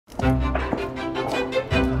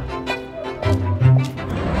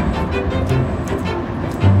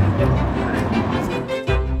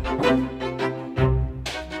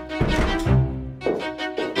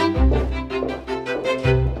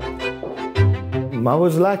I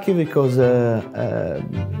was lucky because I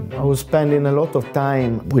was spending a lot of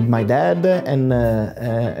time with my dad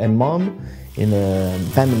and mom in a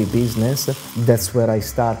family business. That's where I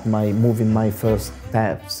start moving my first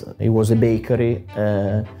steps. It was a bakery,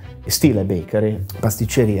 still a bakery,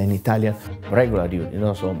 pasticceria in Italian, regular duty,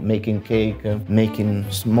 so making cake, making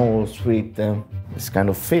small, sweet, this kind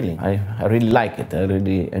of feeling. I really like it, I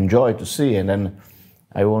really enjoy to see, and then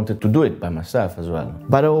I wanted to do it by myself as well.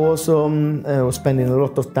 But I also was spending a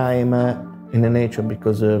lot of time in the nature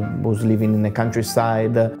because I was living in the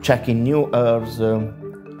countryside, checking new herbs,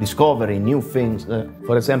 discovering new things.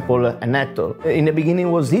 For example, a nettle. In the beginning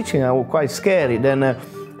it was itching, I was quite scared. Then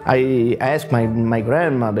I asked my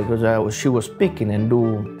grandma because she was picking and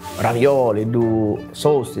do ravioli, do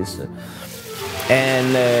sauces.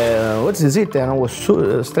 And what is it? And I was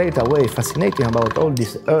straight away fascinated about all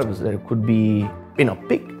these herbs that could be,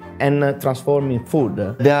 picked and transformed in food.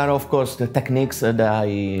 There are, of course, the techniques that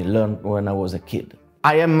I learned when I was a kid.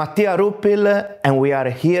 I am Mattia Rupil, and we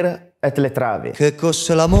are here at Le Travi. Che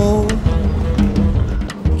cos'è l'amore?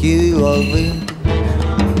 Chi vive al vento,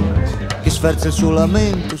 che sferza il suo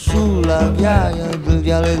lamento sulla ghiaia del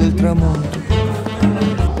viale del tramonto,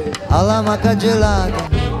 alla maca gelata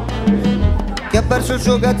che ha perso il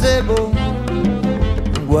suo gazebo,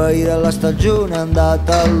 guaire alla stagione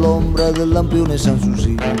andata all'ombra del lampione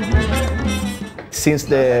Sanssouci. Since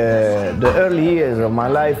the early years of my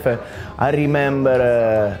life, I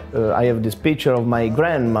remember I have this picture of my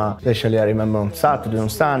grandma, especially I remember on Saturday, on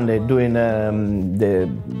Sunday, doing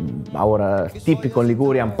our typical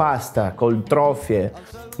Ligurian pasta called Travi.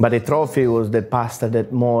 But the Travi was the pasta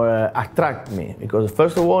that more attracted me, because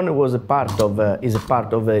first of all, it was is a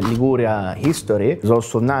part of Liguria history. It's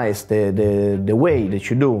also nice the way that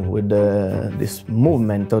you do with this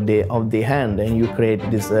movement of the hand, and you create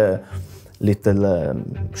this little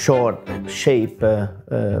short shape,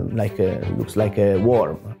 looks like a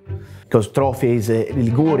worm. Because Travi is a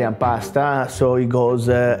Ligurian pasta, so it goes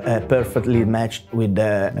perfectly matched with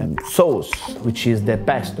the sauce, which is the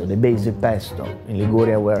pesto, the basil pesto. In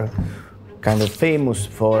Liguria, we're kind of famous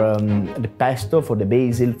for the pesto, for the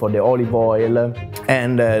basil, for the olive oil,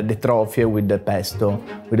 and the Travi with the pesto,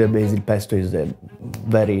 with the basil pesto is a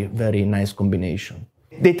very, very nice combination.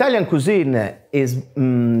 The Italian cuisine is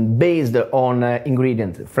based on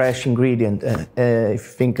ingredients, fresh ingredients. If you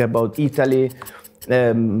think about Italy,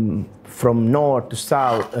 from north to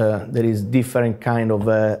south, there is different kind of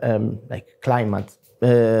climate,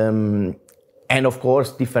 and of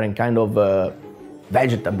course different kind of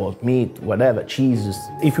vegetables, meat, whatever, cheeses.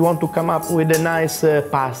 If you want to come up with a nice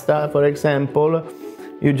pasta, for example,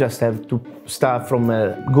 you just have to start from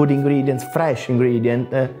good ingredients, fresh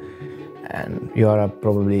ingredients, and you are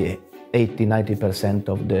probably 80–90%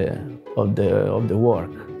 of the work.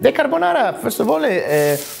 The carbonara, first of all,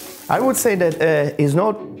 I would say that is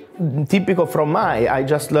not typical from I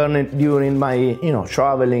just learned it during my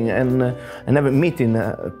traveling and never meeting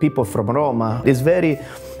people from Roma. It's very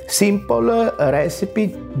simple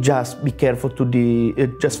recipe. Just be careful to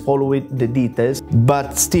just follow it, the details.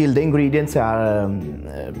 But still, the ingredients are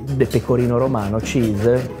the pecorino romano, cheese,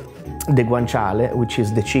 the guanciale, which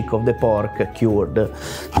is the cheek of the pork cured,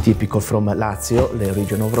 typical from Lazio, the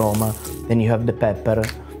region of Roma. Then you have the pepper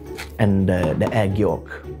and the egg yolk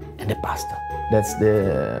and the pasta. That's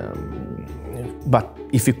but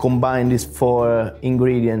if you combine these four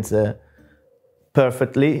ingredients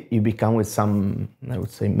perfectly, you become with some, I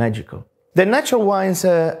would say, magical. The natural wines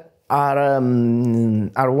are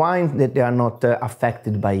wines that they are not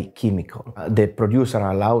affected by chemical. The producer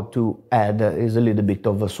are allowed to add is a little bit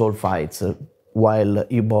of sulfites while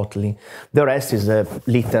you bottling. The rest is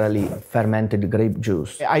literally fermented grape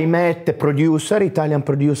juice. I met a producer, Italian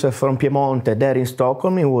producer from Piemonte, there in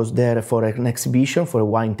Stockholm. He was there for an exhibition, for a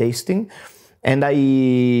wine tasting. And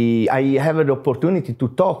I have the opportunity to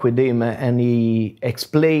talk with him, and he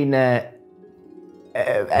explained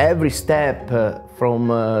every step from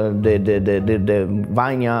the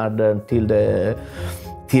vineyard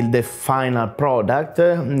till the final product,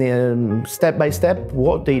 step by step,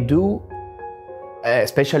 what they do,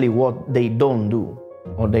 especially what they don't do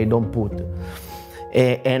or they don't put.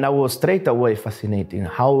 And I was straight away fascinated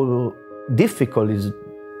how difficult it is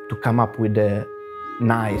to come up with a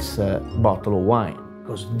nice bottle of wine,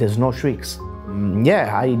 because there's no tricks.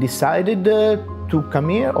 Yeah, I decided to come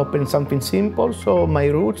here, open something simple, so my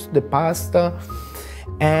roots, the pasta,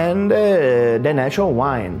 and the natural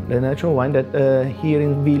wine that here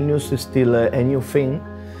in Vilnius is still a new thing.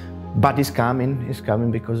 But it's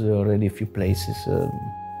coming because there are already a few places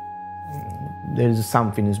there is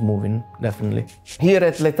something is moving, definitely. Here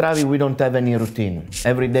at Le Travi, we don't have any routine.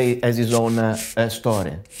 Every day has its own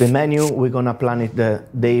story. The menu, we're gonna plan it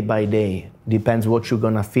day by day. Depends what you're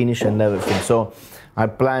gonna finish and everything. So I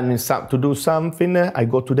plan to do something, I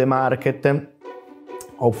go to the market,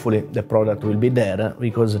 hopefully the product will be there,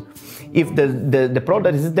 because if the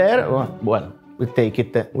product is there, well, we take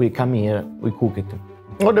it, we come here, we cook it.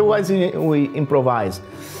 Otherwise, we improvise.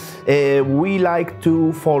 We like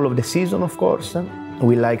to follow the season, of course.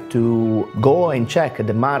 We like to go and check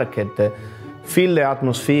the market, feel the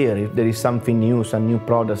atmosphere, if there is something new, some new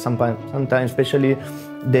product. Sometimes, especially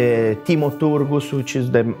the Timo Turgus, which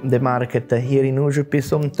is the market here in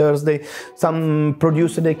Užupis on Thursday. Some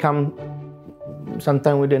producer, they come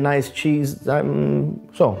sometimes with a nice cheese.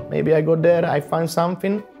 So maybe I go there, I find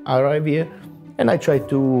something, I arrive here, and I try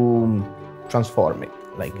to transform it,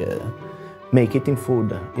 like make it in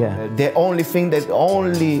food. Yeah. The only thing that all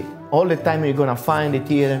the time you're gonna find it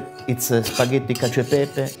here, it's spaghetti cacio e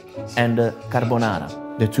pepe and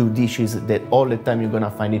carbonara. The two dishes that all the time you're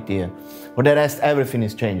gonna find it here. For the rest, everything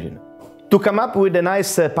is changing. To come up with a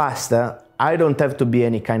nice pasta, I don't have to be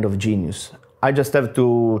any kind of genius. I just have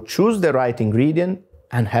to choose the right ingredient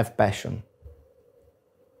and have passion.